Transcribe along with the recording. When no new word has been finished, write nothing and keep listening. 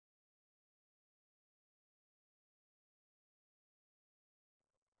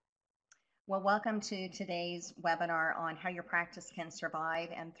Well, welcome to today's webinar on how your practice can survive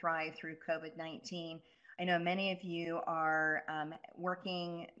and thrive through COVID-19. I know many of you are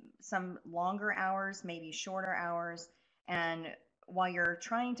working some longer hours, maybe shorter hours, and while you're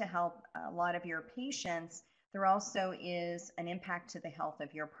trying to help a lot of your patients, there also is an impact to the health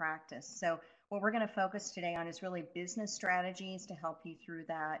of your practice. So what we're going to focus today on is really business strategies to help you through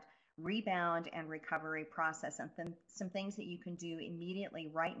that rebound and recovery process, and some things that you can do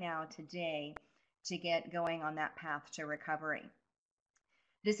immediately right now today to get going on that path to recovery.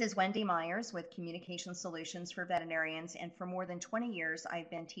 This is Wendy Myers with Communication Solutions for Veterinarians, and for more than 20 years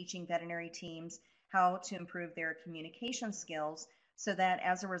I've been teaching veterinary teams how to improve their communication skills so that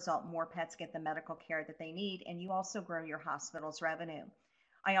as a result more pets get the medical care that they need, and you also grow your hospital's revenue.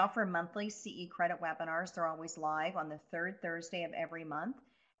 I offer monthly CE credit webinars. They're always live on the third Thursday of every month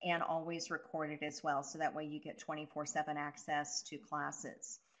and always recorded as well, so that way you get 24/7 access to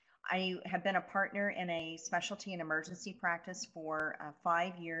classes. I have been a partner in a specialty and emergency practice for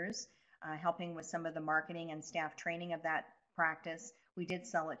 5 years, helping with some of the marketing and staff training of that practice. We did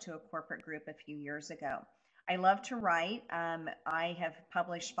sell it to a corporate group a few years ago. I love to write. I have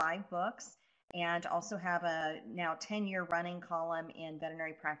published 5 books and also have a now 10-year running column in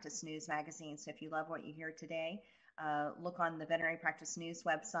Veterinary Practice News magazine. So if you love what you hear today, look on the Veterinary Practice News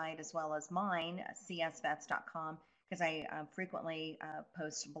website as well as mine, csvets.com, because I frequently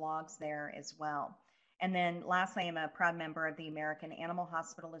post blogs there as well. And then lastly, I'm a proud member of the American Animal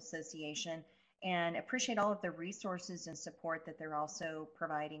Hospital Association and appreciate all of the resources and support that they're also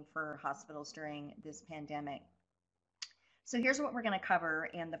providing for hospitals during this pandemic. So here's what we're going to cover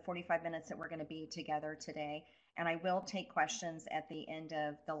in the 45 minutes that we're going to be together today, and I will take questions at the end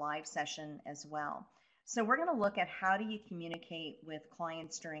of the live session as well. So we're going to look at how do you communicate with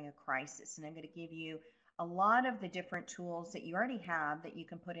clients during a crisis, and I'm going to give you a lot of the different tools that you already have that you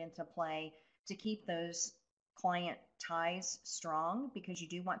can put into play to keep those client ties strong, because you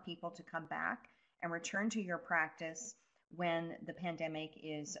do want people to come back and return to your practice when the pandemic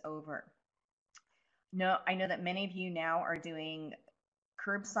is over. No, I know that many of you now are doing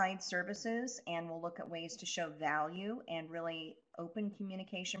curbside services, and we'll look at ways to show value and really open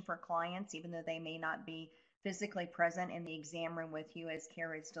communication for clients, even though they may not be physically present in the exam room with you as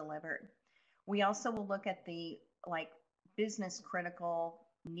care is delivered. We also will look at the business critical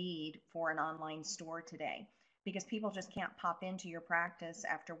need for an online store today, because people just can't pop into your practice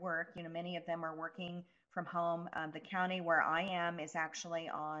after work. You know, many of them are working from home. The county where I am is actually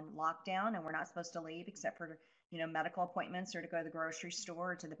on lockdown, and we're not supposed to leave except for medical appointments or to go to the grocery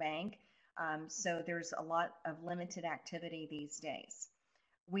store or to the bank. So there's a lot of limited activity these days.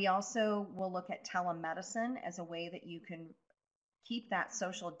 We also will look at telemedicine as a way that you can keep that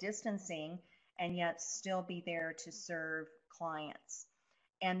social distancing and yet still be there to serve clients.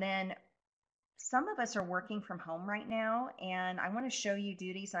 And then some of us are working from home right now, and I want to show you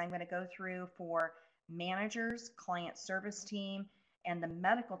duties I'm going to go through for managers, client service team, and the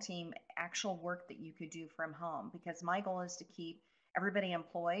medical team, actual work that you could do from home, because my goal is to keep everybody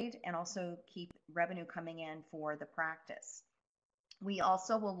employed and also keep revenue coming in for the practice. We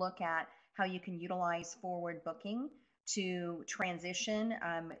also will look at how you can utilize forward booking to transition,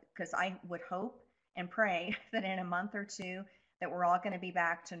 because I would hope and pray that in a month or two that we're all going to be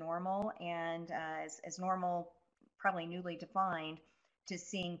back to normal, and as normal, probably newly defined, to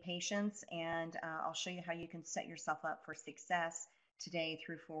seeing patients. And I'll show you how you can set yourself up for success today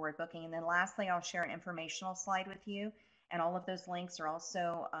through forward booking. And then lastly, I'll share an informational slide with you, and all of those links are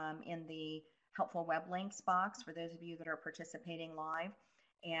also in the helpful web links box for those of you that are participating live.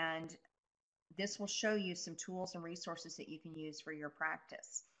 And this will show you some tools and resources that you can use for your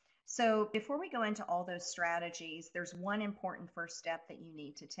practice. So before we go into all those strategies, there's one important first step that you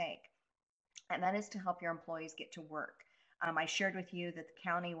need to take, and that is to help your employees get to work. I shared with you that the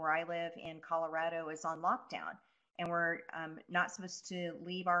county where I live in Colorado is on lockdown, and we're not supposed to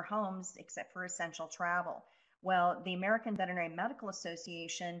leave our homes except for essential travel. Well, the American Veterinary Medical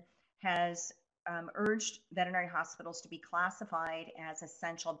Association has urged veterinary hospitals to be classified as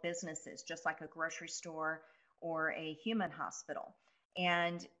essential businesses, just like a grocery store or a human hospital.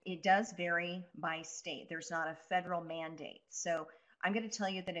 And it does vary by state. There's not a federal mandate. So I'm going to tell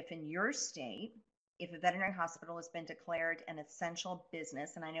you that if in your state, if a veterinary hospital has been declared an essential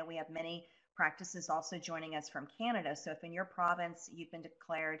business, and I know we have many practices also joining us from Canada, so if in your province you've been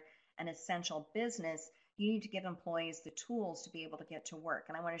declared an essential business, you need to give employees the tools to be able to get to work.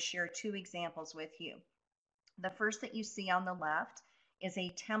 And I want to share 2 examples with you. The first that you see on the left is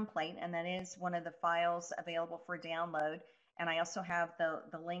a template, and that is one of the files available for download. And I also have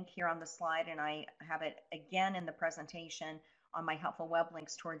the link here on the slide, and I have it again in the presentation on my helpful web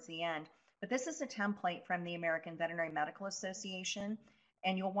links towards the end. but this is a template from the American Veterinary Medical Association.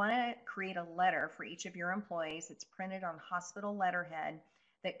 And you'll want to create a letter for each of your employees. It's printed on hospital letterhead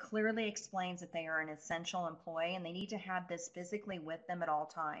that clearly explains that they are an essential employee and they need to have this physically with them at all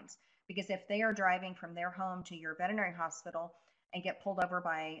times. Because if they are driving from their home to your veterinary hospital and get pulled over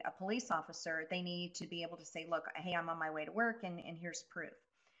by a police officer, they need to be able to say, look, hey, I'm on my way to work and here's proof.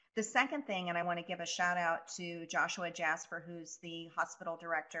 The second thing, and I want to give a shout out to Joshua Jasper, who's the hospital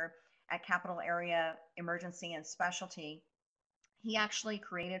director at Capital Area Emergency and Specialty. He actually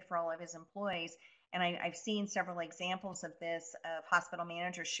created for all of his employees, and I've seen several examples of this, of hospital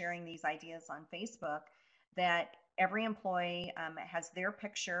managers sharing these ideas on Facebook, that every employee has their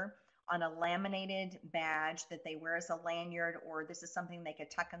picture on a laminated badge that they wear as a lanyard, or this is something they could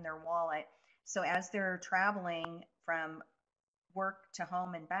tuck in their wallet. So as they're traveling from work to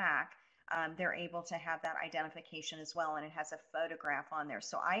home and back, they're able to have that identification as well, and it has a photograph on there.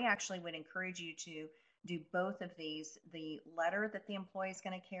 So I actually would encourage you to do both of these, the letter that the employee is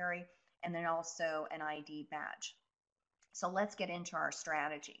going to carry, and then also an ID badge. So let's get into our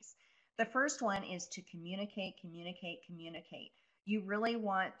strategies. The first one is to communicate, communicate, communicate. You really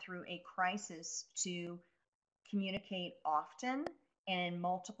want through a crisis to communicate often and in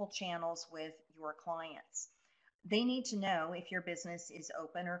multiple channels with your clients. They need to know if your business is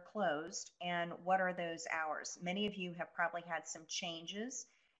open or closed and what are those hours. Many of you have probably had some changes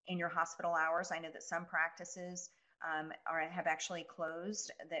in your hospital hours. I know that some practices have actually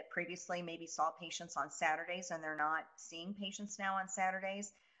closed that previously maybe saw patients on Saturdays and they're not seeing patients now on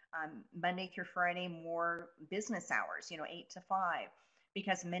Saturdays. Monday through Friday, more business hours, 8 to 5,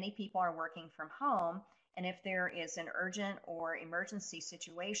 because many people are working from home. And if there is an urgent or emergency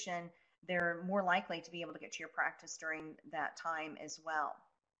situation, they're more likely to be able to get to your practice during that time as well.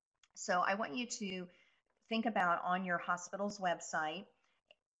 So I want you to think about on your hospital's website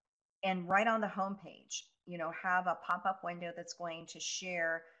and right on the homepage, have a pop-up window that's going to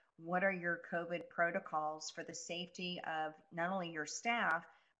share what are your COVID protocols for the safety of not only your staff,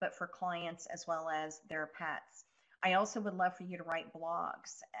 but for clients as well as their pets. I also would love for you to write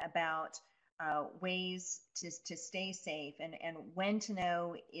blogs about ways to stay safe and when to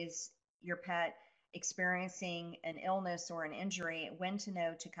know is your pet experiencing an illness or an injury, when to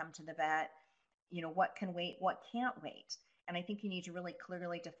know to come to the vet, what can wait, what can't wait. And I think you need to really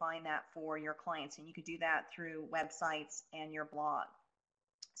clearly define that for your clients. And you could do that through websites and your blog.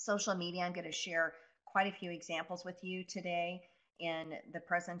 Social media, I'm going to share quite a few examples with you today in the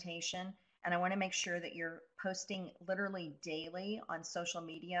presentation. And I want to make sure that you're posting literally daily on social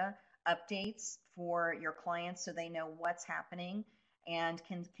media updates for your clients so they know what's happening and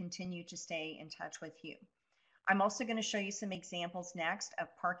can continue to stay in touch with you. I'm also going to show you some examples next of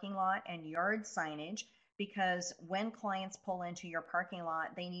parking lot and yard signage, because when clients pull into your parking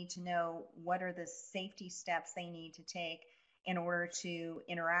lot, they need to know what are the safety steps they need to take in order to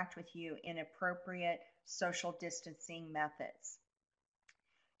interact with you in appropriate social distancing methods.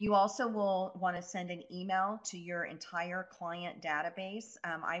 You also will want to send an email to your entire client database.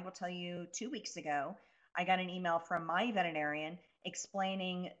 I will tell you 2 weeks ago, I got an email from my veterinarian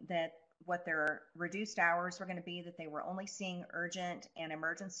explaining that what their reduced hours were going to be, that they were only seeing urgent and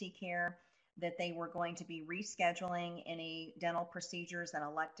emergency care, that they were going to be rescheduling any dental procedures and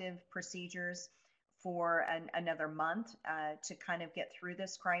elective procedures for another month to kind of get through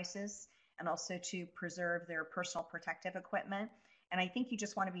this crisis, and also to preserve their personal protective equipment. And I think you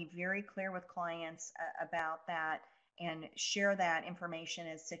just want to be very clear with clients about that and share that information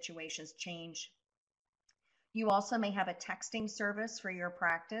as situations change. You also may have a texting service for your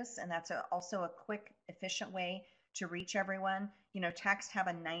practice, and that's also a quick, efficient way to reach everyone. Text have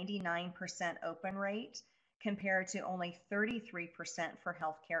a 99% open rate compared to only 33% for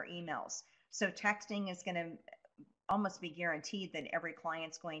healthcare emails. So texting is going to almost be guaranteed that every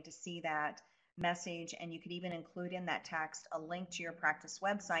client's going to see that message, and you could even include in that text a link to your practice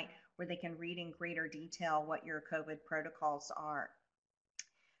website where they can read in greater detail what your COVID protocols are.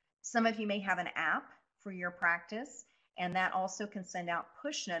 Some of you may have an app for your practice, and that also can send out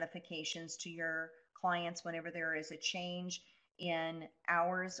push notifications to your clients whenever there is a change in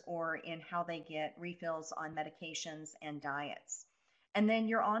hours or in how they get refills on medications and diets. And then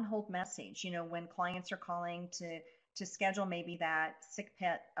your on-hold message, when clients are calling to schedule maybe that sick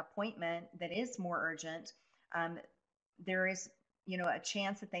pet appointment that is more urgent, there is a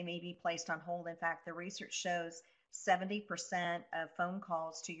chance that they may be placed on hold. In fact, the research shows 70% of phone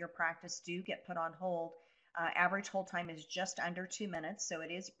calls to your practice do get put on hold. Average hold time is just under 2 minutes, so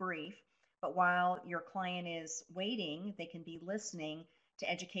it is brief. But while your client is waiting, they can be listening to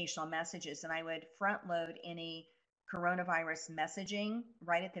educational messages. And I would front load any coronavirus messaging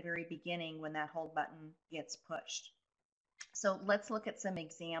right at the very beginning when that hold button gets pushed. So let's look at some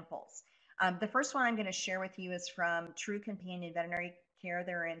examples. The first one I'm going to share with you is from True Companion Veterinary Care.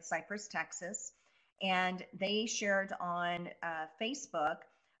 They're in Cypress, Texas, and they shared on Facebook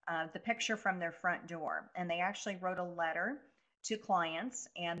the picture from their front door. And they actually wrote a letter to clients,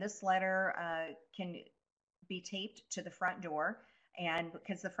 and this letter can be taped to the front door. And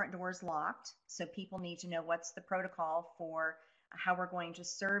because the front door is locked, so people need to know what's the protocol for how we're going to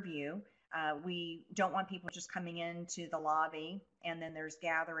serve you. We don't want people just coming into the lobby and then there's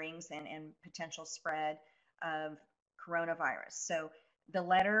gatherings and potential spread of coronavirus. So the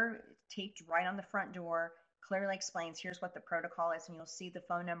letter taped right on the front door clearly explains here's what the protocol is, and you'll see the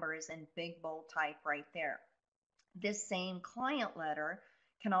phone number is in big bold type right there. This same client letter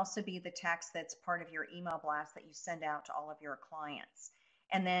can also be the text that's part of your email blast that you send out to all of your clients.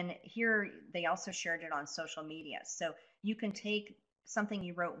 And then here they also shared it on social media. So you can take something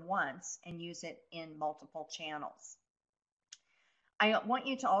you wrote once and use it in multiple channels. I want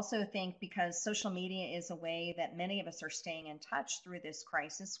you to also think, because social media is a way that many of us are staying in touch through this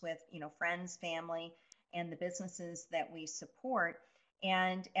crisis with, friends, family, and the businesses that we support.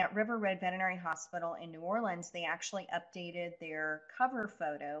 And at River Road Veterinary Hospital in New Orleans, they actually updated their cover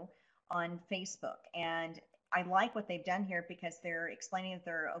photo on Facebook. And I like what they've done here because they're explaining that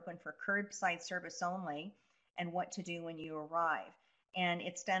they're open for curbside service only and what to do when you arrive. And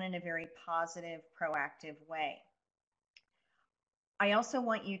it's done in a very positive, proactive way. I also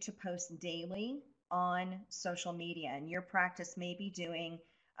want you to post daily on social media, and your practice may be doing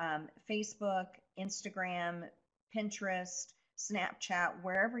Facebook, Instagram, Pinterest, Snapchat,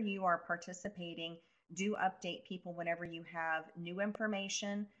 wherever you are participating. Do update people whenever you have new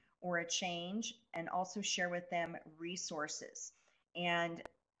information or a change, and also share with them resources. And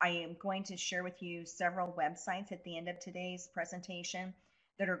I am going to share with you several websites at the end of today's presentation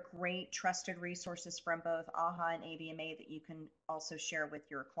that are great trusted resources from both AHA and AVMA that you can also share with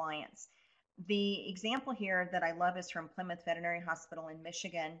your clients. The example here that I love is from Plymouth Veterinary Hospital in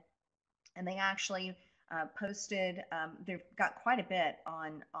Michigan, and they actually posted, they've got quite a bit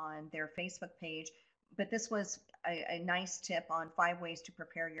on their Facebook page, but this was a nice tip on 5 ways to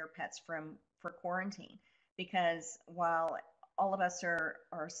prepare your pets for quarantine. Because while all of us are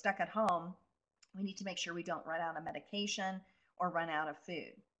stuck at home, we need to make sure we don't run out of medication or run out of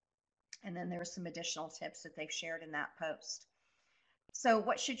food. And then there's some additional tips that they've shared in that post. So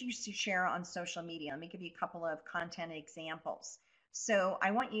what should you share on social media? Let me give you a couple of content examples. So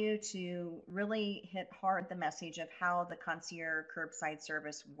I want you to really hit hard the message of how the concierge curbside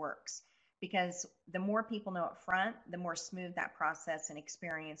service works, because the more people know up front, the more smooth that process and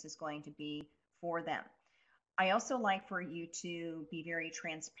experience is going to be for them. I also like for you to be very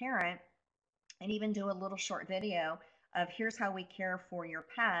transparent and even do a little short video of here's how we care for your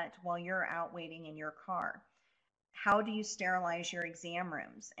pet while you're out waiting in your car. How do you sterilize your exam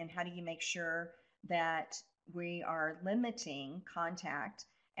rooms, and how do you make sure that we are limiting contact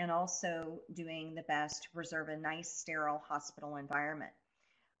and also doing the best to preserve a nice sterile hospital environment?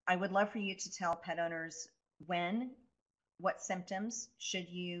 I would love for you to tell pet owners what symptoms should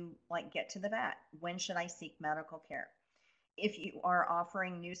you get to the vet? When should I seek medical care? If you are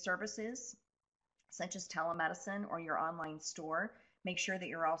offering new services such as telemedicine or your online store, make sure that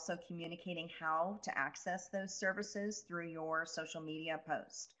you're also communicating how to access those services through your social media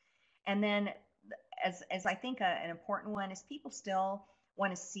post. And then as I think an important one is, people still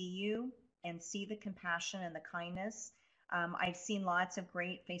want to see you and see the compassion and the kindness. I've seen lots of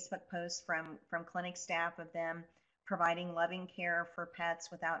great Facebook posts from clinic staff of them providing loving care for pets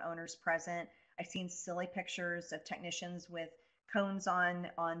without owners present. I've seen silly pictures of technicians with cones on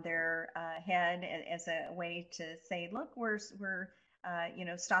their head as a way to say, look, we're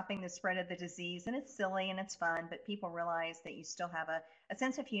stopping the spread of the disease. And it's silly and it's fun, but people realize that you still have a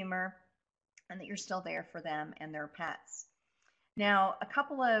sense of humor and that you're still there for them and their pets. Now, a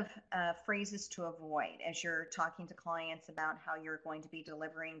couple of phrases to avoid as you're talking to clients about how you're going to be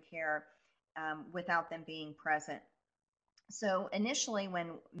delivering care without them being present. So initially,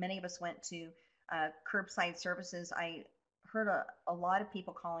 when many of us went to curbside services, I heard a lot of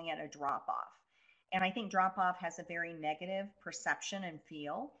people calling it a drop-off. And I think drop-off has a very negative perception and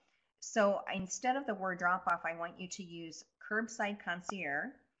feel. So instead of the word drop-off, I want you to use curbside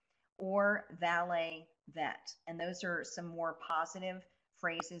concierge or valet vet. And those are some more positive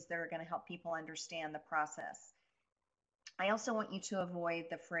phrases that are going to help people understand the process. I also want you to avoid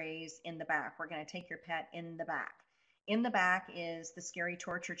the phrase in the back. We're going to take your pet in the back. In the back is the scary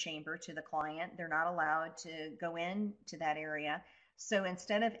torture chamber to the client. They're not allowed to go into that area. So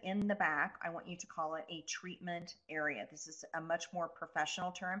instead of in the back, I want you to call it a treatment area. This is a much more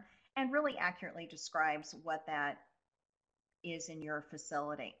professional term and really accurately describes what that is in your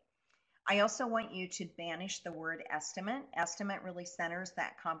facility. I also want you to banish the word estimate. Estimate really centers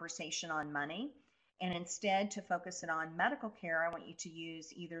that conversation on money. And instead, to focus it on medical care, I want you to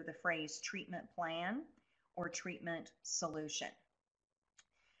use either the phrase treatment plan or treatment solution.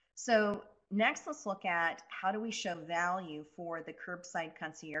 So, next, let's look at how do we show value for the curbside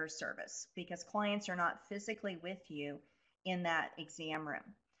concierge service because clients are not physically with you in that exam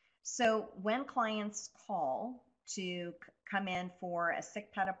room. So, when clients call to come in for a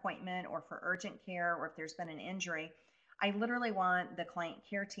sick pet appointment or for urgent care or if there's been an injury, I literally want the client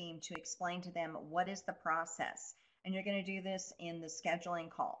care team to explain to them what is the process. And you're going to do this in the scheduling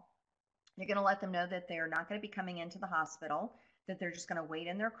call. You're going to let them know that they're not going to be coming into the hospital, that they're just going to wait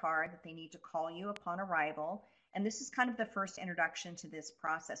in their car, that they need to call you upon arrival. And this is kind of the first introduction to this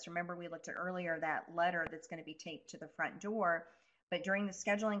process. Remember, we looked at earlier that letter that's going to be taped to the front door. But during the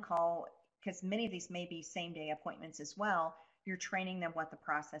scheduling call, because many of these may be same day appointments as well, you're training them what the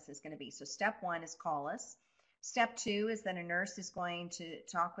process is going to be. So step one is call us. Step two is that a nurse is going to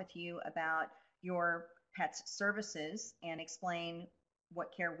talk with you about your pet's services and explain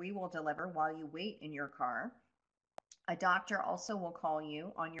what care we will deliver while you wait in your car. A doctor also will call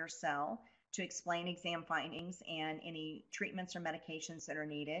you on your cell to explain exam findings and any treatments or medications that are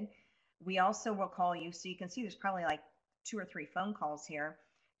needed. We also will call you, so you can see there's probably like 2 or 3 phone calls here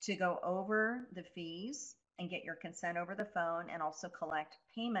to go over the fees and get your consent over the phone and also collect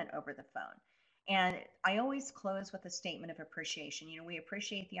payment over the phone. And I always close with a statement of appreciation. You know, we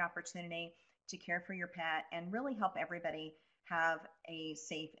appreciate the opportunity to care for your pet and really help everybody have a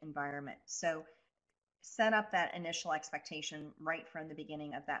safe environment. So set up that initial expectation right from the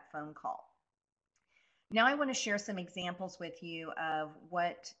beginning of that phone call. Now I want to share some examples with you of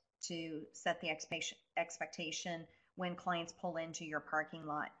what to set the expectation when clients pull into your parking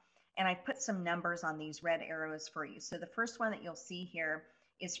lot. And I put some numbers on these red arrows for you. So the first one that you'll see here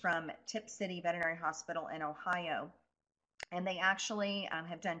is from Tip City Veterinary Hospital in Ohio. And they actually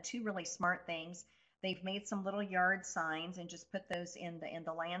have done 2 really smart things. They've made some little yard signs and just put those in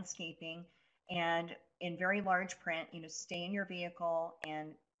the landscaping and in very large print, you know, stay in your vehicle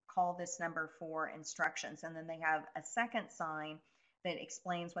and call this number for instructions. And then they have a second sign that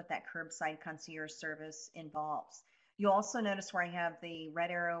explains what that curbside concierge service involves. You'll also notice where I have the red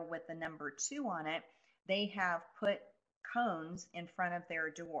arrow with the number 2 on it, they have put cones in front of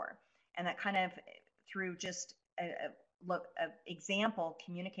their door. And that kind of, through just a example,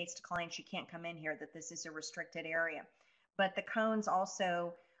 communicates to clients you can't come in here, that this is a restricted area. But the cones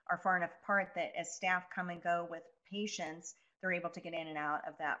also are far enough apart that as staff come and go with patients, they're able to get in and out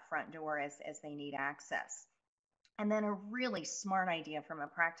of that front door as they need access. And then a really smart idea from a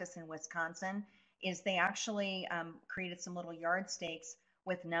practice in Wisconsin is they actually created some little yard stakes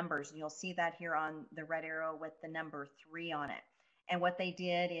with numbers. And you'll see that here on the red arrow with the number 3 on it. And what they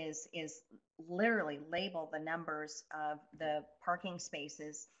did is literally label the numbers of the parking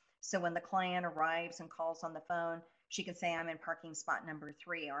spaces. So when the client arrives and calls on the phone, she can say, I'm in parking spot number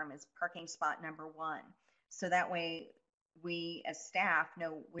 3 or I'm in parking spot number 1. So that way we as staff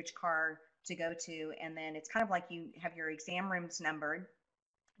know which car to go to. And then it's kind of like you have your exam rooms numbered.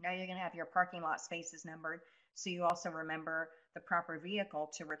 Now you're going to have your parking lot spaces numbered. So you also remember the proper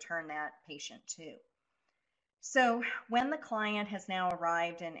vehicle to return that patient to. So when the client has now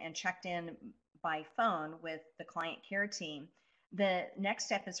arrived and checked in by phone with the client care team, the next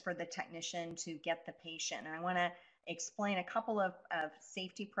step is for the technician to get the patient. And I want to explain a couple of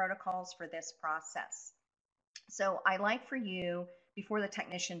safety protocols for this process. So I like for you, before the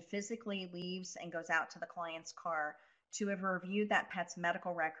technician physically leaves and goes out to the client's car, to have reviewed that pet's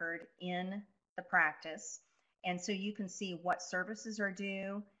medical record in the practice. And so you can see what services are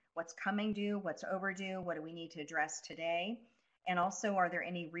due, what's coming due, what's overdue, what do we need to address today, and also are there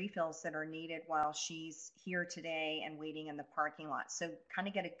any refills that are needed while she's here today and waiting in the parking lot. So kind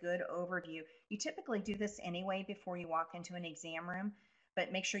of get a good overview. You typically do this anyway before you walk into an exam room,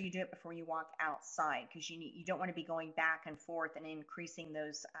 but make sure you do it before you walk outside because you don't want to be going back and forth and increasing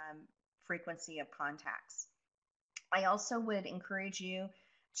those frequency of contacts. I also would encourage you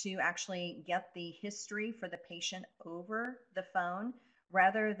to actually get the history for the patient over the phone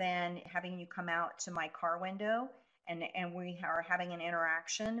rather than having you come out to my car window and we are having an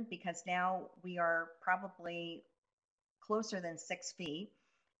interaction, because now we are probably closer than 6 feet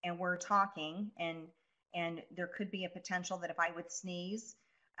and we're talking, and there could be a potential that if I would sneeze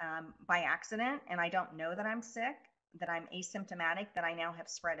by accident and I don't know that I'm sick, that I'm asymptomatic, that I now have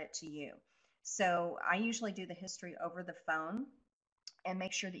spread it to you. So I usually do the history over the phone. and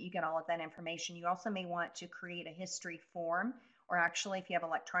make sure that you get all of that information. You also may want to create a history form, or actually, if you have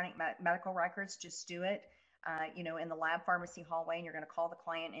electronic medical records, just do it. In the lab pharmacy hallway, and you're going to call the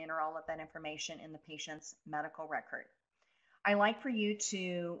client, enter all of that information in the patient's medical record. I like for you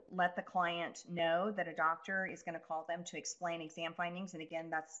to let the client know that a doctor is going to call them to explain exam findings. And again,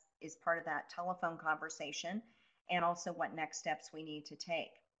 that's is part of that telephone conversation, and also what next steps we need to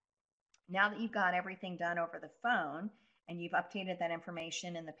take. Now that you've got everything done over the phone and you've updated that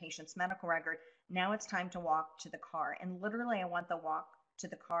information in the patient's medical record, now it's time to walk to the car. And literally, I want the walk to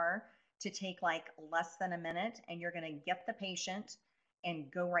the car to take like less than a minute, and you're going to get the patient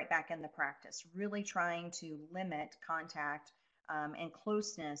and go right back in the practice, really trying to limit contact and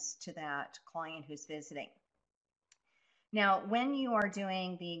closeness to that client who's visiting. Now, when you are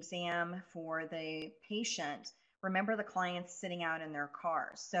doing the exam for the patient, remember the client's sitting out in their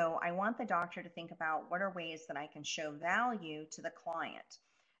car. So I want the doctor to think about what are ways that I can show value to the client.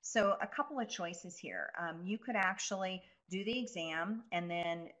 So a couple of choices here. You could actually do the exam and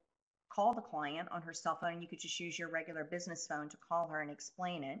then call the client on her cell phone, and you could just use your regular business phone to call her and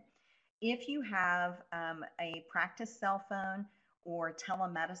explain it. If you have a practice cell phone or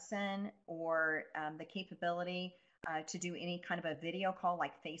telemedicine, or the capability to do any kind of a video call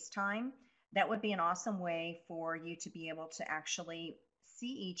like FaceTime, that would be an awesome way for you to be able to actually see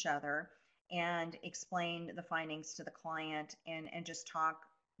each other and explain the findings to the client, and just talk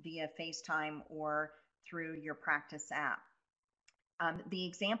via FaceTime or through your practice app. The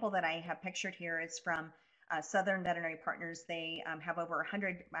example that I have pictured here is from Southern Veterinary Partners. They have over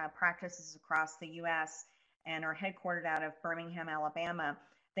 100 practices across the U.S. and are headquartered out of Birmingham, Alabama.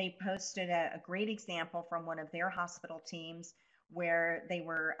 They posted a great example from one of their hospital teams where they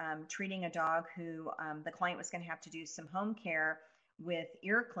were treating a dog who the client was going to have to do some home care with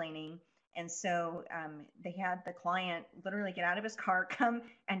ear cleaning. And so they had the client literally get out of his car, come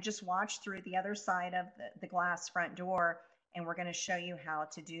and just watch through the other side of the glass front door, and we're going to show you how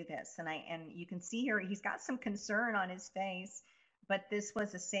to do this. And you can see here he's got some concern on his face, but this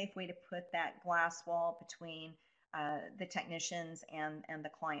was a safe way to put that glass wall between the technicians and the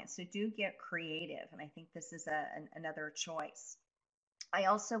client. So do get creative, and I think this is another choice. I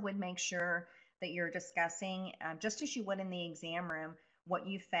also would make sure that you're discussing, just as you would in the exam room, what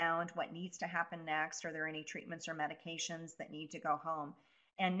you found, what needs to happen next. Are there any treatments or medications that need to go home?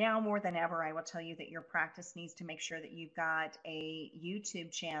 And now more than ever, I will tell you that your practice needs to make sure that you've got a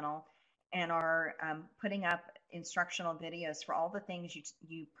YouTube channel and are putting up instructional videos for all the things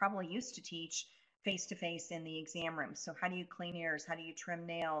you probably used to teach face-to-face in the exam room. So how do you clean ears? How do you trim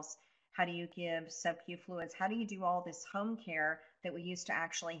nails? How do you give sub-Q fluids? How do you do all this home care that we used to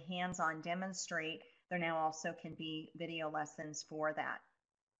actually hands-on demonstrate? There now also can be video lessons for that.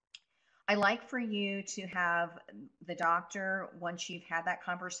 I like for you to have the doctor, once you've had that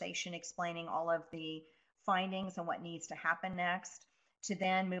conversation explaining all of the findings and what needs to happen next, to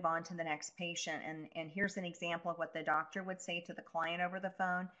then move on to the next patient. And here's an example of what the doctor would say to the client over the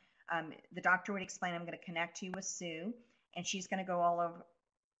phone. The doctor would explain, I'm going to connect you with Sue, and she's going to go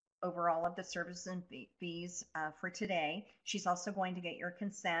over all of the services and fees for today. She's also going to get your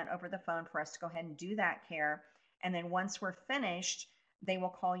consent over the phone for us to go ahead and do that care. And then once we're finished, they will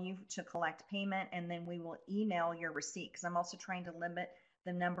call you to collect payment, and then we will email your receipt, because I'm also trying to limit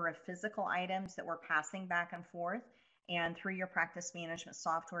the number of physical items that we're passing back and forth. And through your practice management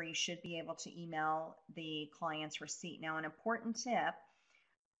software, you should be able to email the client's receipt. Now, an important tip,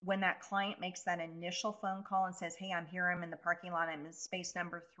 when that client makes that initial phone call and says, hey, I'm here, I'm in the parking lot, I'm in space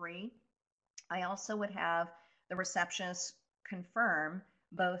number 3, I also would have the receptionist confirm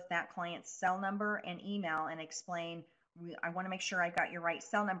both that client's cell number and email and explain, I want to make sure I got your right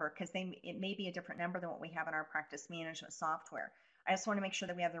cell number, because it may be a different number than what we have in our practice management software. I just want to make sure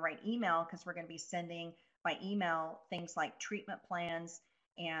that we have the right email, because we're going to be sending by email things like treatment plans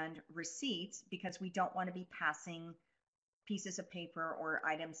and receipts, because we don't want to be passing pieces of paper or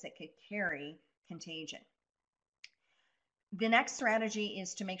items that could carry contagion. The next strategy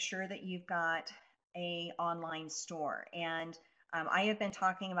is to make sure that you've got an online store. And I have been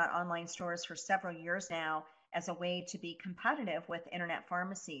talking about online stores for several years now as a way to be competitive with internet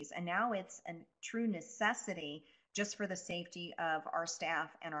pharmacies. And now it's a true necessity just for the safety of our staff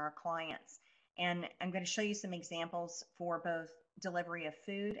and our clients. And I'm going to show you some examples for both delivery of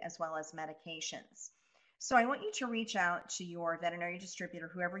food as well as medications. So I want you to reach out to your veterinary distributor,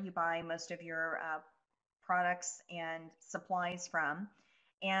 whoever you buy most of your products and supplies from,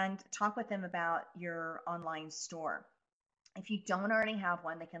 and talk with them about your online store. If you don't already have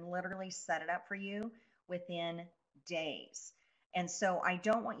one, they can literally set it up for you within days. And so I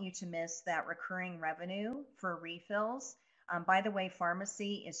don't want you to miss that recurring revenue for refills. By the way,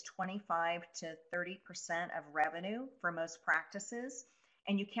 pharmacy is 25 to 30% of revenue for most practices,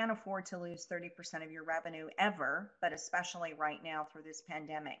 and you can't afford to lose 30% of your revenue ever, but especially right now through this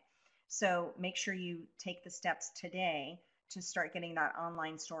pandemic. So make sure you take the steps today to start getting that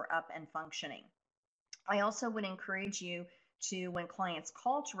online store up and functioning. I also would encourage you to, when clients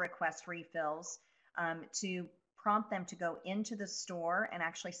call to request refills, to prompt them to go into the store and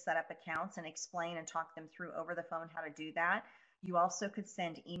actually set up accounts and explain and talk them through over the phone how to do that. You also could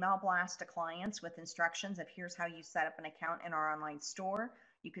send email blasts to clients with instructions of here's how you set up an account in our online store.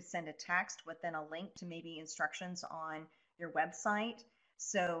 You could send a text with then a link to maybe instructions on your website.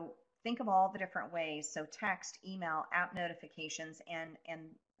 So think of all the different ways. So text, email, app notifications, and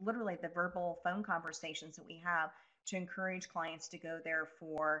literally the verbal phone conversations that we have to encourage clients to go there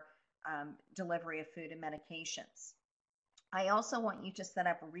for delivery of food and medications. I also want you to set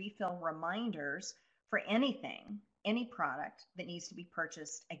up refill reminders for anything, any product that needs to be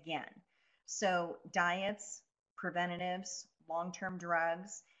purchased again. So diets, preventatives, long-term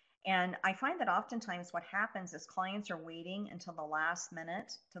drugs. And I find that oftentimes what happens is clients are waiting until the last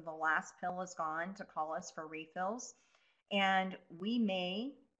minute, till the last pill is gone to call us for refills. And we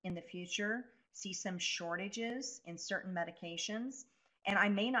may, in the future, see some shortages in certain medications, and I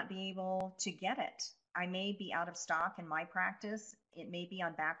may not be able to get it. I may be out of stock in my practice. It may be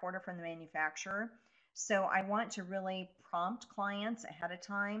on back order from the manufacturer. So I want to really prompt clients ahead of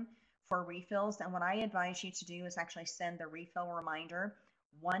time for refills. And what I advise you to do is actually send the refill reminder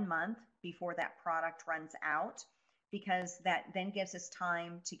 1 month before that product runs out, because that then gives us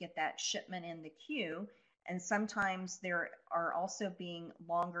time to get that shipment in the queue. And sometimes there are also being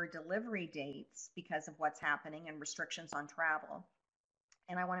longer delivery dates because of what's happening and restrictions on travel.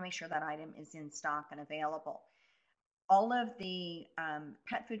 And I want to make sure that item is in stock and available. All of the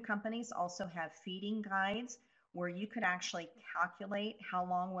pet food companies also have feeding guides where you could actually calculate how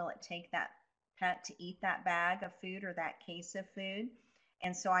long will it take that pet to eat that bag of food or that case of food.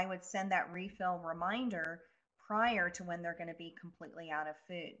 And so I would send that refill reminder prior to when they're going to be completely out of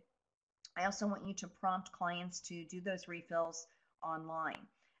food. I also want you to prompt clients to do those refills online.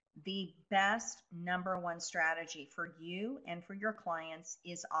 The best number one strategy for you and for your clients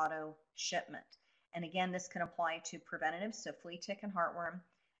is auto shipment. And again, this can apply to preventatives, so flea, tick, and heartworm,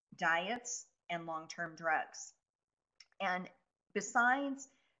 diets, and long-term drugs. And besides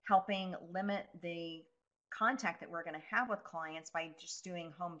helping limit the contact that we're going to have with clients by just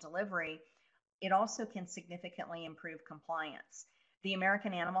doing home delivery, it also can significantly improve compliance. The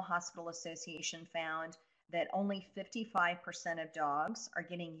American Animal Hospital Association found that only 55% of dogs are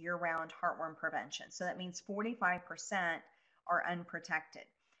getting year-round heartworm prevention. So that means 45% are unprotected.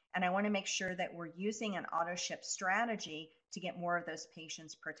 And I want to make sure that we're using an auto ship strategy to get more of those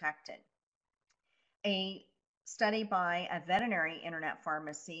patients protected. A study by a veterinary internet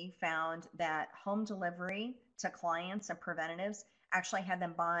pharmacy found that home delivery to clients and preventatives actually had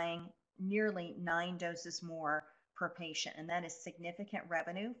them buying nearly 9 doses more per patient. And that is significant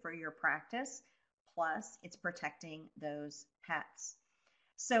revenue for your practice. Plus, it's protecting those pets.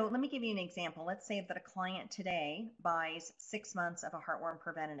 So let me give you an example. Let's say that a client today buys 6 months of a heartworm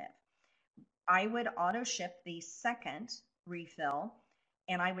preventative. I would auto ship the second refill,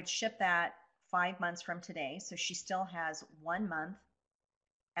 and I would ship that 5 months from today. So she still has 1 month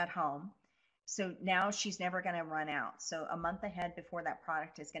at home. So now she's never going to run out. So a month ahead before that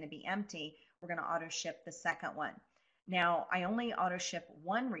product is going to be empty, we're going to auto ship the second one. Now, I only auto ship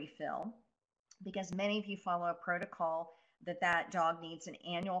one refill because many of you follow a protocol that dog needs an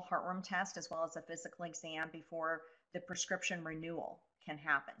annual heartworm test as well as a physical exam before the prescription renewal can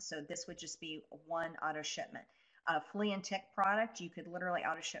happen. So this would just be one auto shipment. A flea and tick product, you could literally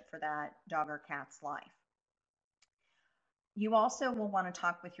auto ship for that dog or cat's life. You also will want to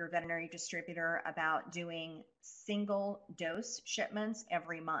talk with your veterinary distributor about doing single dose shipments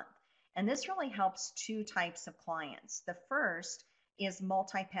every month. And this really helps two types of clients. The first is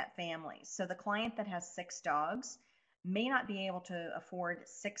multi-pet families. So the client that has 6 dogs may not be able to afford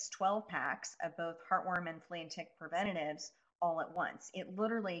 6 12-packs of both heartworm and flea and tick preventatives all at once. It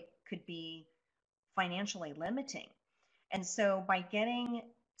literally could be financially limiting. And so by getting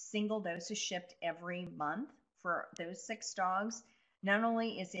single doses shipped every month for those 6 dogs, not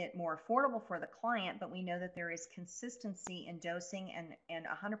only is it more affordable for the client, but we know that there is consistency in dosing and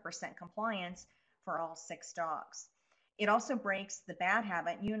 100% compliance for all 6 dogs. It also breaks the bad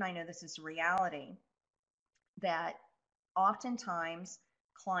habit, you and I know this is reality, that oftentimes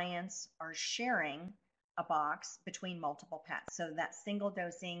clients are sharing a box between multiple pets. So that single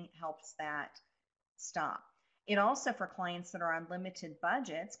dosing helps that stop. It also, for clients that are on limited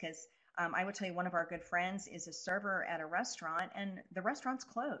budgets, because I would tell you one of our good friends is a server at a restaurant, and the restaurant's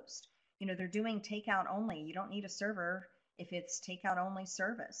closed. They're doing takeout only. You don't need a server if it's takeout only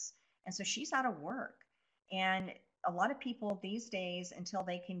service. And so she's out of work. And a lot of people these days, until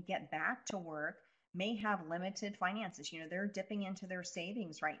they can get back to work, may have limited finances. They're dipping into their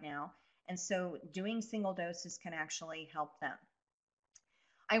savings right now. And so doing single doses can actually help them.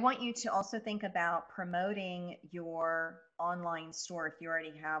 I want you to also think about promoting your online store if you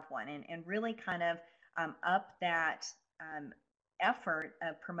already have one, and really kind of up that um, effort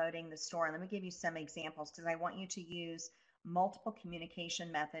of promoting the store. And let me give you some examples because I want you to use multiple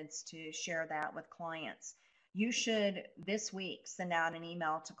communication methods to share that with clients. You should this week send out an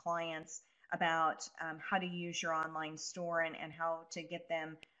email to clients about how to use your online store and how to get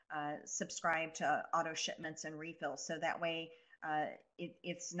them subscribed to auto shipments and refills. So that way,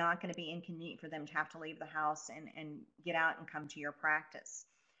 it's not going to be inconvenient for them to have to leave the house and get out and come to your practice.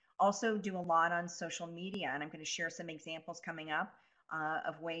 Also, do a lot on social media, and I'm going to share some examples coming up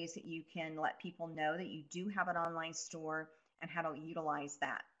of ways that you can let people know that you do have an online store and how to utilize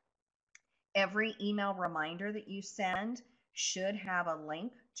that. Every email reminder that you send should have a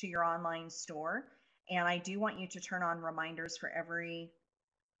link to your online store, and I do want you to turn on reminders for every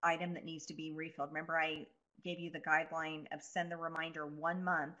item that needs to be refilled. Remember, I gave you the guideline of send the reminder 1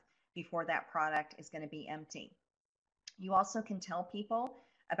 month before that product is going to be empty. You also can tell people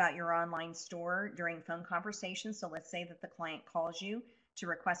about your online store during phone conversations. So let's say that the client calls you to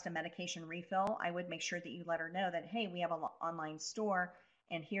request a medication refill. I would make sure that you let her know that, hey, we have an online store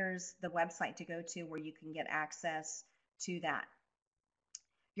and here's the website to go to where you can get access to that.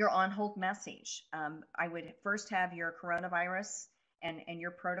 Your on hold message. I would first have your coronavirus and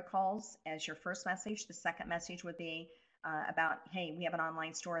your protocols as your first message. The second message would be about, hey, we have an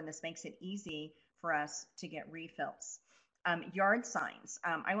online store and this makes it easy for us to get refills. Yard signs.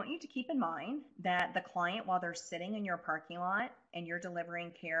 I want you to keep in mind that the client, while they're sitting in your parking lot and you're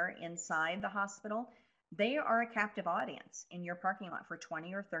delivering care inside the hospital, they are a captive audience in your parking lot for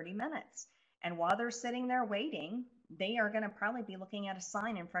 20 or 30 minutes. And while they're sitting there waiting, they are going to probably be looking at a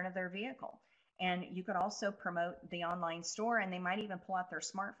sign in front of their vehicle. And you could also promote the online store, and they might even pull out their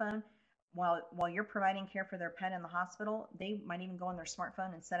smartphone while you're providing care for their pet in the hospital. They might even go on their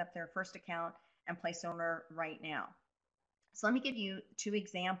smartphone and set up their first account and place an order right now. So let me give you 2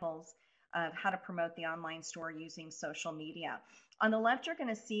 examples of how to promote the online store using social media. On the left, you're going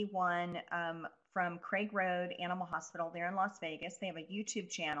to see one from Craig Road Animal Hospital there in Las Vegas. They have a YouTube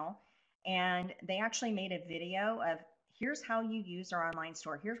channel, and they actually made a video of here's how you use our online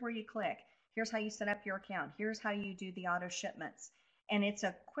store. Here's where you click. Here's how you set up your account. Here's how you do the auto shipments. And it's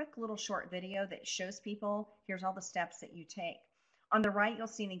a quick little short video that shows people, here's all the steps that you take. On the right, you'll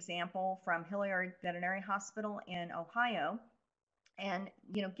see an example from Hilliard Veterinary Hospital in Ohio. And,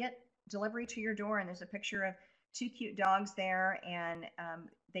 get delivery to your door. And there's a picture of 2 cute dogs there. And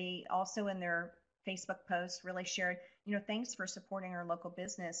they also in their Facebook post really shared, thanks for supporting our local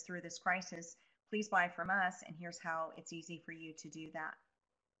business through this crisis. Please buy from us. And here's how it's easy for you to do that.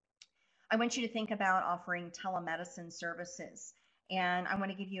 I want you to think about offering telemedicine services. And I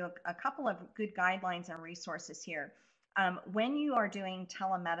want to give you a couple of good guidelines and resources here. When you are doing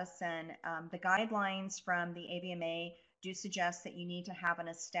telemedicine, the guidelines from the AVMA do suggest that you need to have an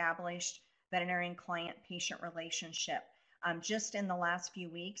established veterinarian client-patient relationship. Just in the last few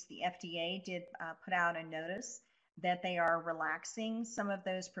weeks, the FDA did put out a notice that they are relaxing some of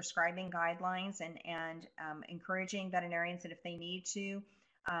those prescribing guidelines and encouraging veterinarians that if they need to,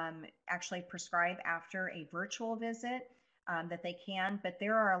 actually prescribe after a virtual visit, that they can, but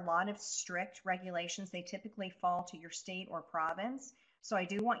there are a lot of strict regulations. They typically fall to your state or province. So I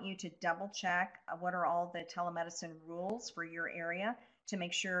do want you to double check what are all the telemedicine rules for your area to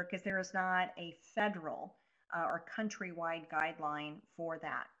make sure, because there is not a federal or countrywide guideline for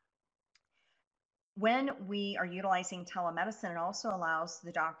that. When we are utilizing telemedicine, it also allows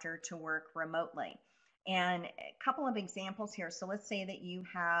the doctor to work remotely. And a couple of examples here. So let's say that you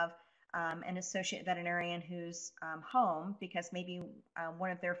have an associate veterinarian who's home because maybe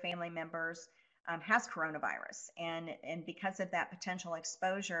one of their family members has coronavirus. And because of that potential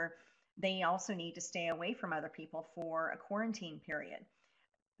exposure, they also need to stay away from other people for a quarantine period.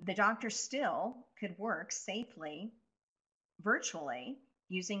 The doctor still could work safely virtually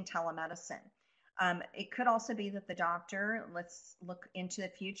using telemedicine. It could also be that the doctor, let's look into the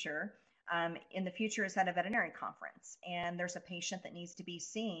future, in the future is at a veterinary conference and there's a patient that needs to be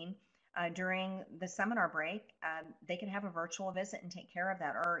seen during the seminar break. They can have a virtual visit and take care of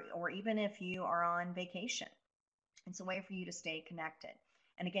that, or even if you are on vacation, it's a way for you to stay connected.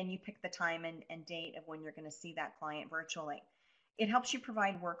 And again, you pick the time and date of when you're going to see that client virtually. It helps you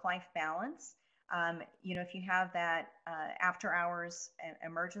provide work-life balance. If you have that after-hours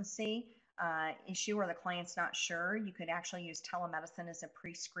emergency issue or the client's not sure, you could actually use telemedicine as a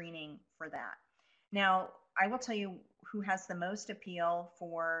pre-screening for that. Now, I will tell you who has the most appeal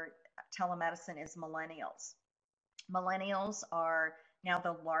for telemedicine is millennials. Millennials are now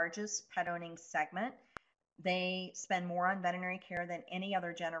the largest pet owning segment. They spend more on veterinary care than any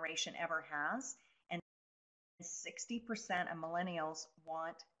other generation ever has, and 60% of millennials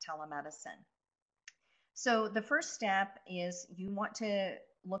want telemedicine. So the first step is you want to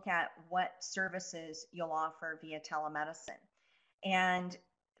look at what services you'll offer via telemedicine. And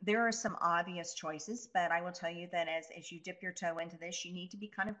there are some obvious choices, but I will tell you that as you dip your toe into this, you need to be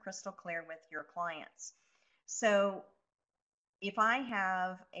kind of crystal clear with your clients. So if I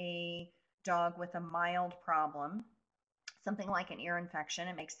have a dog with a mild problem, something like an ear infection,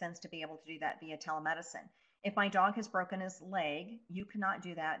 it makes sense to be able to do that via telemedicine. If my dog has broken his leg, you cannot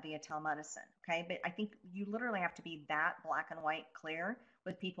do that via telemedicine, okay? But I think you literally have to be that black and white clear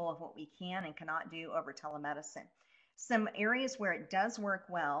with people of what we can and cannot do over telemedicine. Some areas where it does work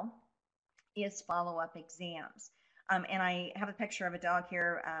well is follow-up exams. And I have a picture of a dog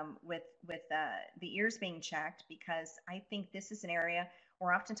here with the ears being checked, because I think this is an area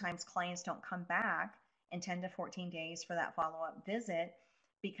where oftentimes clients don't come back in 10 to 14 days for that follow-up visit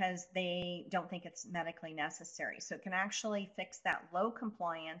because they don't think it's medically necessary. So it can actually fix that low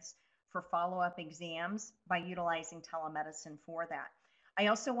compliance for follow-up exams by utilizing telemedicine for that. I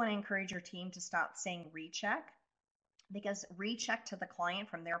also want to encourage your team to stop saying recheck, because recheck to the client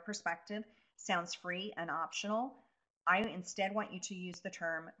from their perspective sounds free and optional. I instead want you to use the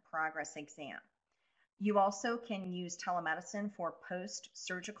term progress exam. You also can use telemedicine for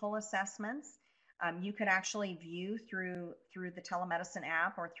post-surgical assessments. You could actually view through the telemedicine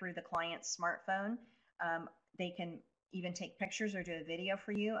app or through the client's smartphone. They can even take pictures or do a video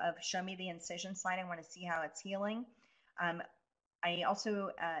for you of show me the incision site. I want to see how it's healing. I also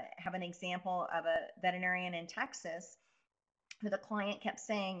have an example of a veterinarian in Texas who the client kept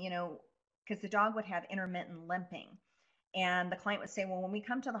saying, because the dog would have intermittent limping. And the client would say, well, when we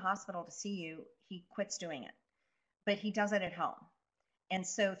come to the hospital to see you, he quits doing it, but he does it at home. And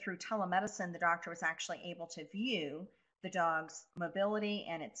so through telemedicine, the doctor was actually able to view the dog's mobility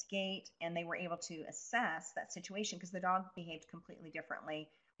and its gait, and they were able to assess that situation because the dog behaved completely differently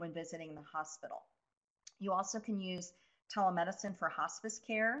when visiting the hospital. You also can use telemedicine for hospice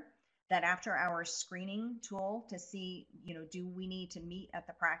care, that after-hours screening tool to see, do we need to meet at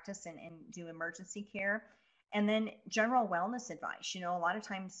the practice and do emergency care? And then general wellness advice. A lot of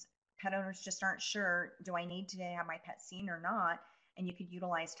times pet owners just aren't sure, do I need to have my pet seen or not? And you could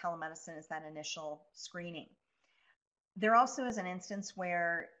utilize telemedicine as that initial screening. There also is an instance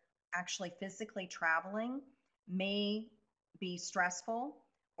where actually physically traveling may be stressful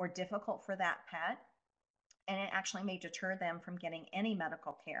or difficult for that pet, and it actually may deter them from getting any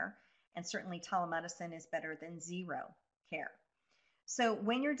medical care. And certainly telemedicine is better than zero care. So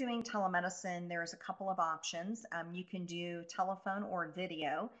when you're doing telemedicine, there's a couple of options. You can do telephone or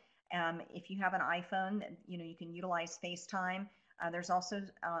video. If you have an iPhone, you can utilize FaceTime. There's also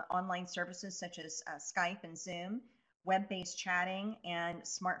online services such as Skype and Zoom, web-based chatting, and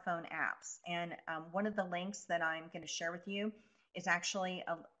smartphone apps. And one of the links that I'm going to share with you is actually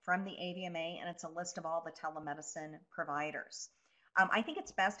from the AVMA, and it's a list of all the telemedicine providers. I think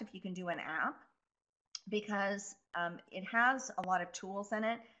it's best if you can do an app, because it has a lot of tools in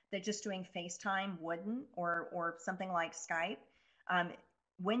it that just doing FaceTime wouldn't, or something like Skype.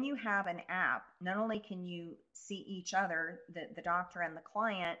 When you have an app, not only can you see each other, the doctor and the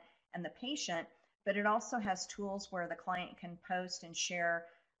client and the patient, but it also has tools where the client can post and share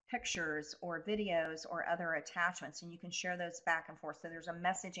pictures or videos or other attachments, and you can share those back and forth. So there's a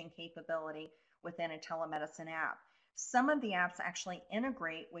messaging capability within a telemedicine app. Some of the apps actually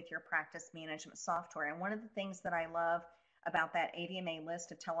integrate with your practice management software. And one of the things that I love about that AVMA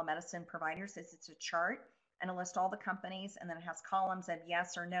list of telemedicine providers is it's a chart, and it lists all the companies, and then it has columns of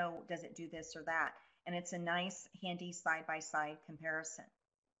yes or no, does it do this or that? And it's a nice, handy side-by-side comparison.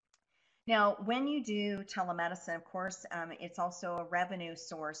 Now, when you do telemedicine, of course, it's also a revenue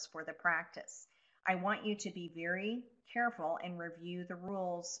source for the practice. I want you to be very careful and review the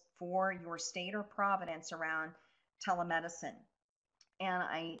rules for your state or province around telemedicine. And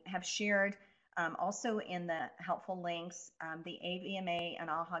I have shared also in the helpful links the AVMA and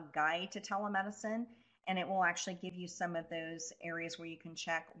AHA guide to telemedicine, and it will actually give you some of those areas where you can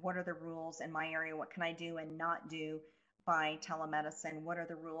check what are the rules in my area, what can I do and not do by telemedicine, what are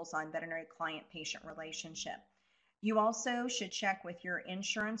the rules on veterinary client-patient relationship. You also should check with your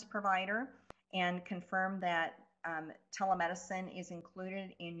insurance provider and confirm that telemedicine is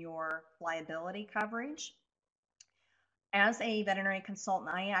included in your liability coverage. As a veterinary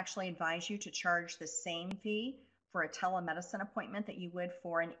consultant, I actually advise you to charge the same fee for a telemedicine appointment that you would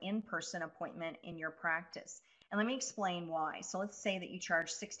for an in-person appointment in your practice. And let me explain why. So let's say that you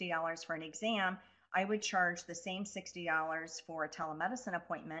charge $60 for an exam. I would charge the same $60 for a telemedicine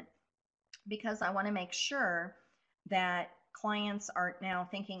appointment because I want to make sure that clients aren't now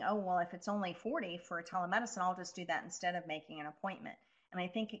thinking, oh, well, if it's only 40 for a telemedicine, I'll just do that instead of making an appointment. And I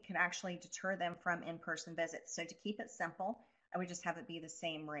think it could actually deter them from in-person visits. So to keep it simple, I would just have it be the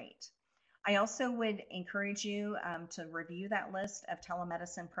same rate. I also would encourage you to review that list of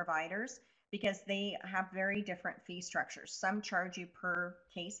telemedicine providers because they have very different fee structures. Some charge you per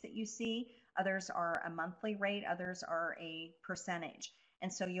case that you see, others are a monthly rate, others are a percentage.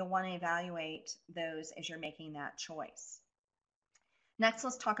 And so you'll want to evaluate those as you're making that choice. Next,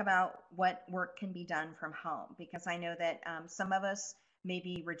 let's talk about what work can be done from home, because I know that some of us may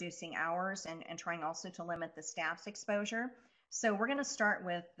be reducing hours and trying also to limit the staff's exposure. So we're going to start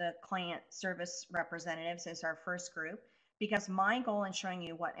with the client service representatives as our first group, because my goal in showing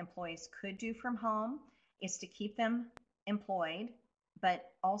you what employees could do from home is to keep them employed, but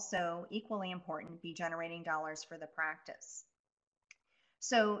also equally important, be generating dollars for the practice.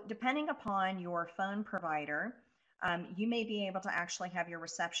 So depending upon your phone provider, you may be able to actually have your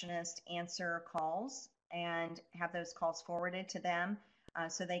receptionist answer calls and have those calls forwarded to them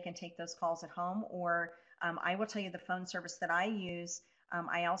so they can take those calls at home. Or I will tell you the phone service that I use.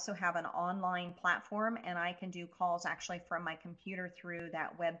 I also have an online platform, and I can do calls actually from my computer through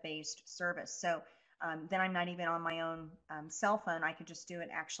that web-based service. So then I'm not even on my own cell phone. I could just do it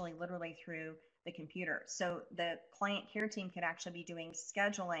actually literally through the computer. So the client care team could actually be doing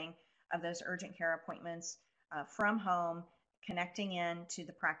scheduling of those urgent care appointments from home, connecting in to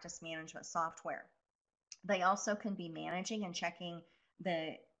the practice management software. They also can be managing and checking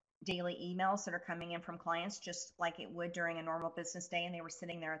the daily emails that are coming in from clients, just like it would during a normal business day and they were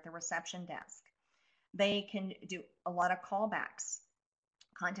sitting there at the reception desk. They can do a lot of callbacks,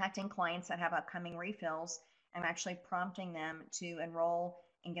 contacting clients that have upcoming refills and actually prompting them to enroll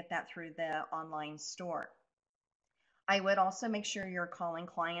and get that through the online store. I would also make sure you're calling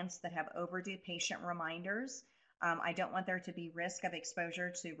clients that have overdue patient reminders. I don't want there to be risk of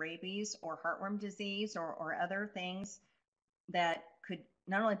exposure to rabies or heartworm disease or other things that could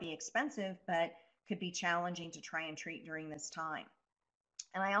not only be expensive, but could be challenging to try and treat during this time.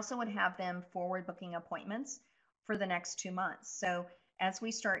 And I also would have them forward booking appointments for the next 2 months. So as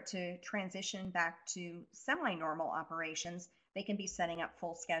we start to transition back to semi-normal operations, they can be setting up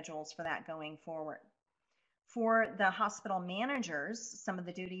full schedules for that going forward. For the hospital managers, some of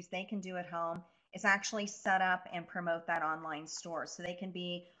the duties they can do at home is actually set up and promote that online store. So they can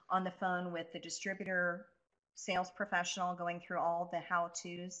be on the phone with the distributor sales professional going through all the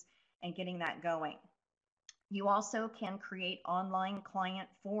how-tos and getting that going. You also can create online client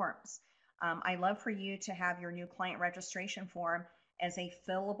forms. I love for you to have your new client registration form as a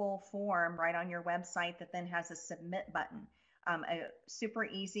fillable form right on your website that then has a submit button. A super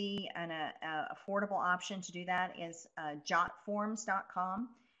easy and affordable option to do that is jotforms.com,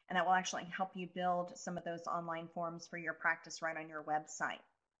 and that will actually help you build some of those online forms for your practice right on your website.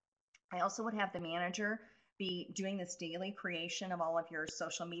 I also would have the manager be doing this daily creation of all of your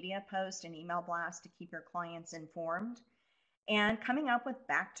social media posts and email blasts to keep your clients informed, and coming up with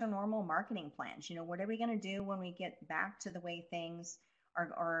back to normal marketing plans. What are we going to do when we get back to the way things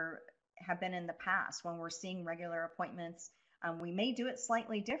are have been in the past when we're seeing regular appointments? We may do it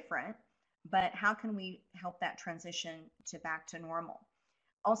slightly different, but how can we help that transition to back to normal?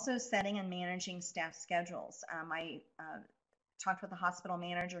 Also, setting and managing staff schedules. I talked with a hospital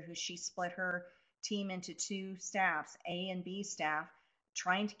manager who she split her team into 2 staffs, A and B staff,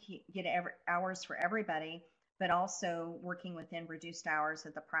 trying to get hours for everybody, but also working within reduced hours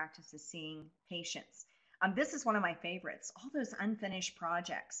that the practice is seeing patients. This is one of my favorites, all those unfinished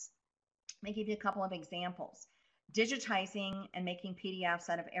projects. Let me give you a couple of examples. Digitizing and making PDFs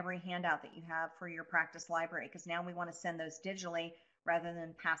out of every handout that you have for your practice library, because now we want to send those digitally rather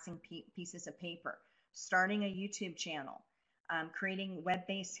than passing pieces of paper. Starting a YouTube channel, creating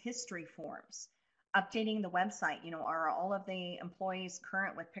web-based history forms, updating the website. Are all of the employees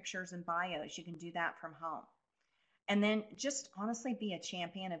current with pictures and bios? You can do that from home. And then just honestly be a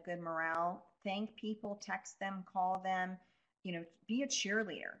champion of good morale. Thank people, text them, call them, be a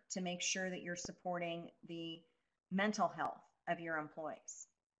cheerleader to make sure that you're supporting the mental health of your employees.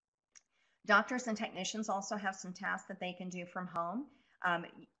 Doctors and technicians also have some tasks that they can do from home.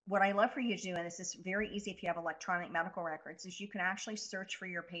 What I love for you to do, and this is very easy if you have electronic medical records, is you can actually search for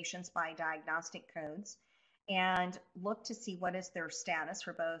your patients by diagnostic codes and look to see what is their status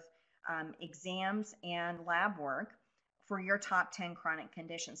for both exams and lab work for your top 10 chronic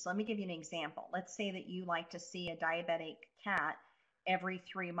conditions. So let me give you an example. Let's say that you like to see a diabetic cat every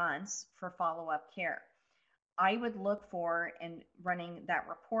 3 months for follow-up care. I would look for, and running that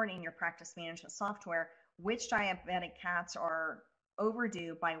report in your practice management software, which diabetic cats are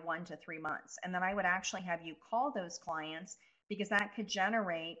overdue by 1 to 3 months. And then I would actually have you call those clients, because that could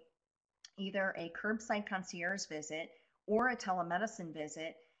generate either a curbside concierge visit or a telemedicine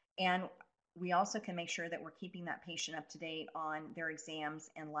visit. And we also can make sure that we're keeping that patient up to date on their exams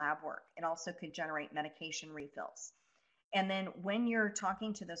and lab work. It also could generate medication refills. And then when you're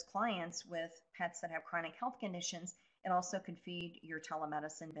talking to those clients with pets that have chronic health conditions, it also could feed your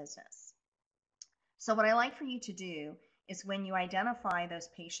telemedicine business. So what I like for you to do is, when you identify those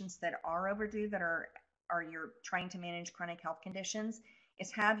patients that are overdue, that are you're trying to manage chronic health conditions,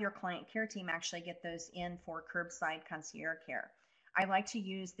 is have your client care team actually get those in for curbside concierge care. I like to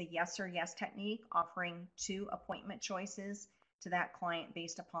use the yes or yes technique, offering 2 appointment choices to that client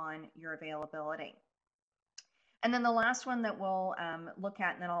based upon your availability. And then the last one that we'll look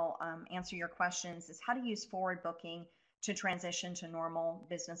at, and then I'll answer your questions, is how to use forward booking to transition to normal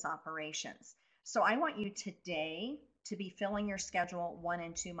business operations. So I want you today to be filling your schedule 1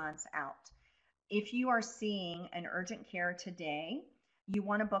 and 2 months out. If you are seeing an urgent care today, you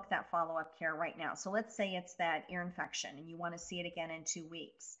want to book that follow-up care right now. So let's say it's that ear infection and you want to see it again in 2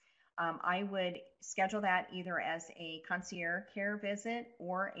 weeks. I would schedule that either as a concierge care visit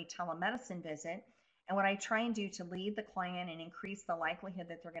or a telemedicine visit. And what I try and do to lead the client and increase the likelihood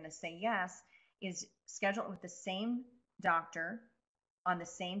that they're going to say yes is schedule it with the same doctor on the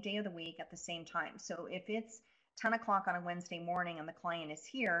same day of the week at the same time. So if it's 10 o'clock on a Wednesday morning and the client is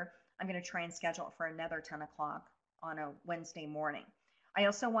here, I'm going to try and schedule it for another 10 o'clock on a Wednesday morning. I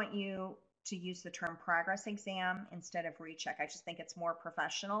also want you to use the term progress exam instead of recheck. I just think it's more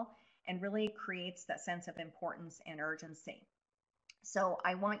professional and really creates that sense of importance and urgency. So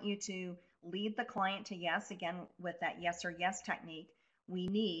I want you to lead the client to yes, again, with that yes or yes technique. We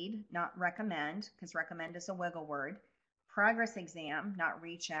need, not recommend, because recommend is a wiggle word, progress exam, not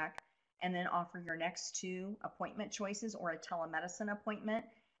recheck, and then offer your next 2 appointment choices or a telemedicine appointment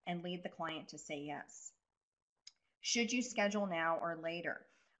and lead the client to say yes. Should you schedule now or later?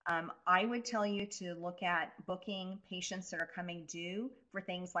 I would tell you to look at booking patients that are coming due for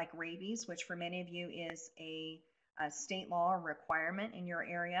things like rabies, which for many of you is a state law requirement in your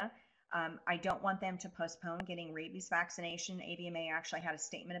area. I don't want them to postpone getting rabies vaccination. AVMA actually had a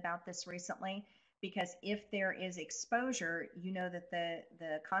statement about this recently, because if there is exposure, you know that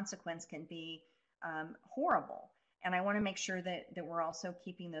the consequence can be horrible. And I want to make sure that we're also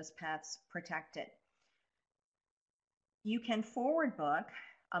keeping those pets protected. You can forward book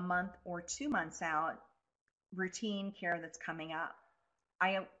a month or 2 months out routine care that's coming up.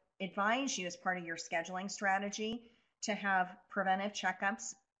 I advise you, as part of your scheduling strategy, to have preventive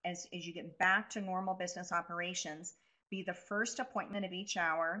checkups as you get back to normal business operations be the first appointment of each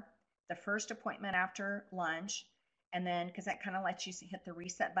hour, the first appointment after lunch, and then, because that kind of lets you hit the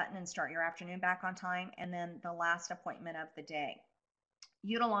reset button and start your afternoon back on time, and then the last appointment of the day.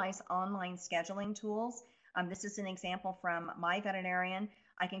 Utilize online scheduling tools. This is an example from my veterinarian.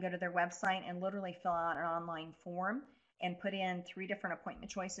 I can go to their website and literally fill out an online form and put in 3 different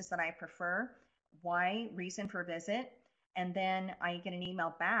appointment choices that I prefer, why, reason for visit, and then I get an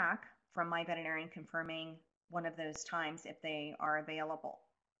email back from my veterinarian confirming one of those times if they are available.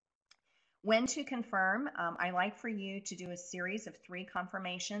 When to confirm, I like for you to do a series of 3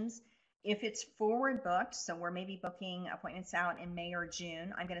 confirmations. If it's forward booked, so we're maybe booking appointments out in May or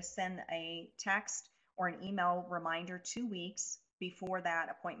June, I'm going to send a text or an email reminder 2 weeks before that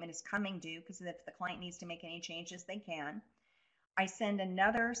appointment is coming due, because if the client needs to make any changes, they can. I send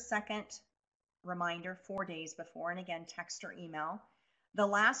another second reminder 4 days before, and again, text or email. The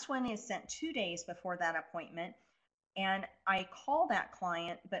last one is sent 2 days before that appointment, and I call that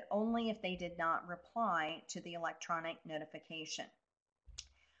client, but only if they did not reply to the electronic notification.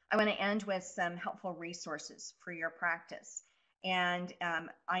 I want to end with some helpful resources for your practice. And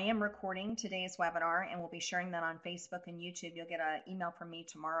I am recording today's webinar, and we'll be sharing that on Facebook and YouTube. You'll get an email from me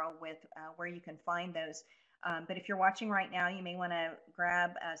tomorrow with where you can find those. But if you're watching right now, you may want to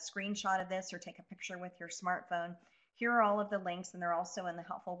grab a screenshot of this or take a picture with your smartphone. Here are all of the links, and they're also in the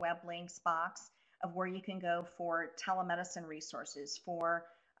helpful web links box of where you can go for telemedicine resources, for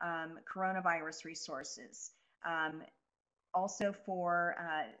coronavirus resources. Also for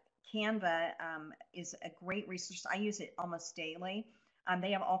Canva is a great resource. I use it almost daily.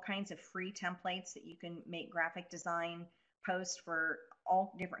 They have all kinds of free templates that you can make graphic design posts for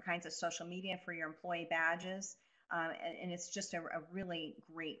all different kinds of social media for your employee badges. And it's just a really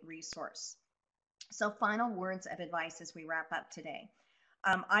great resource. So, final words of advice as we wrap up today.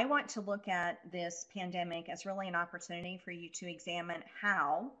 I want to look at this pandemic as really an opportunity for you to examine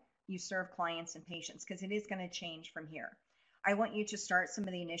how you serve clients and patients, because it is going to change from here. I want you to start some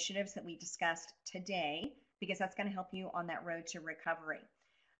of the initiatives that we discussed today, because that's going to help you on that road to recovery.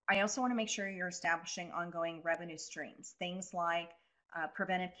 I also want to make sure you're establishing ongoing revenue streams, things like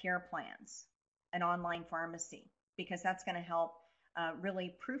preventive care plans, an online pharmacy, because that's going to help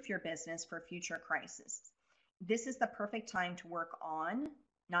really proof your business for future crises. This is the perfect time to work on,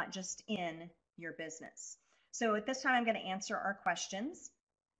 not just in, your business. So at this time, I'm going to answer our questions.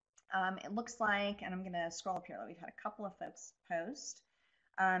 It looks like, and I'm going to scroll up here, we've had a couple of folks post.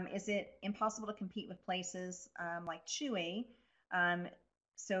 Is it impossible to compete with places like Chewy?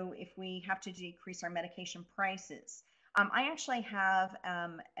 So if we have to decrease our medication prices, I actually have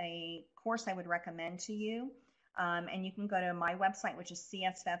a course I would recommend to you. And you can go to my website, which is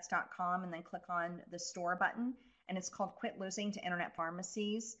csvets.com, and then click on the store button. And it's called Quit Losing to Internet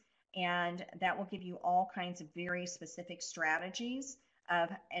Pharmacies. And that will give you all kinds of very specific strategies.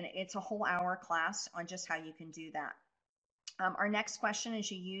 And it's a whole hour class on just how you can do that. Our next question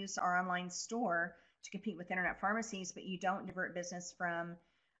is, you use our online store to compete with internet pharmacies, but you don't divert business from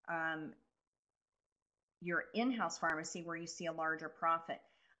your in-house pharmacy where you see a larger profit.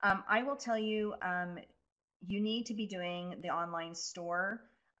 I will tell you, you need to be doing the online store.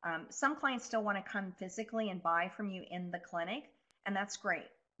 Some clients still want to come physically and buy from you in the clinic, and that's great.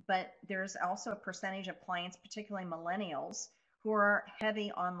 But there's also a percentage of clients, particularly millennials, who are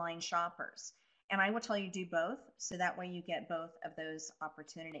heavy online shoppers. And I will tell you, do both, so that way you get both of those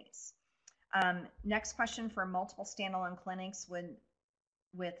opportunities. Next question: for multiple standalone clinics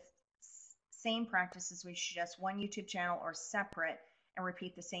with same practices, we suggest one YouTube channel or separate and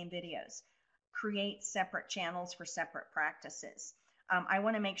repeat the same videos. Create separate channels for separate practices. I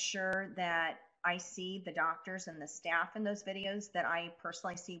want to make sure that I see the doctors and the staff in those videos that I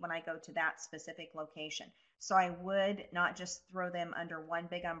personally see when I go to that specific location. So I would not just throw them under one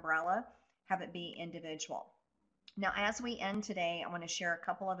big umbrella, have it be individual. Now, as we end today, I want to share a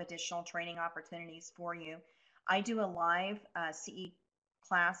couple of additional training opportunities for you. I do a live CE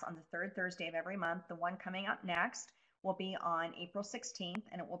class on the third Thursday of every month. The one coming up next will be on April 16th,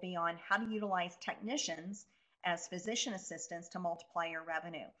 and it will be on how to utilize technicians as physician assistants to multiply your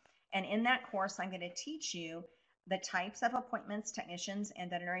revenue. And in that course, I'm going to teach you the types of appointments technicians and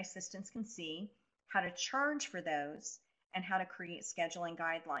veterinary assistants can see, how to charge for those, and how to create scheduling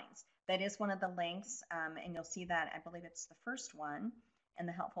guidelines. That is one of the links, and you'll see that, I believe it's the first one, in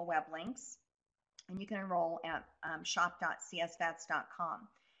the helpful web links. And you can enroll at shop.csvets.com.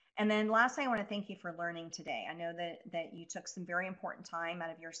 And then lastly, I want to thank you for learning today. I know that you took some very important time out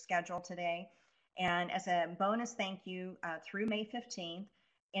of your schedule today. And as a bonus thank you, through May 15th,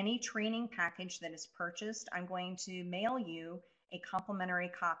 any training package that is purchased, I'm going to mail you a complimentary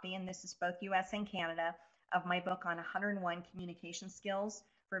copy, and this is both US and Canada, of my book on 101 communication skills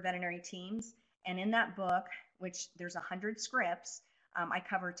for veterinary teams. And in that book, which there's 100 scripts, I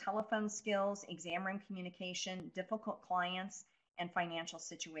cover telephone skills, exam room communication, difficult clients, and financial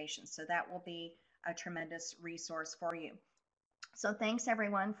situations. So that will be a tremendous resource for you. So thanks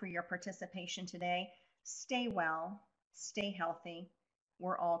everyone for your participation today. Stay well, stay healthy.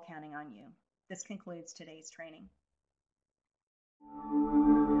 We're all counting on you. This concludes today's training.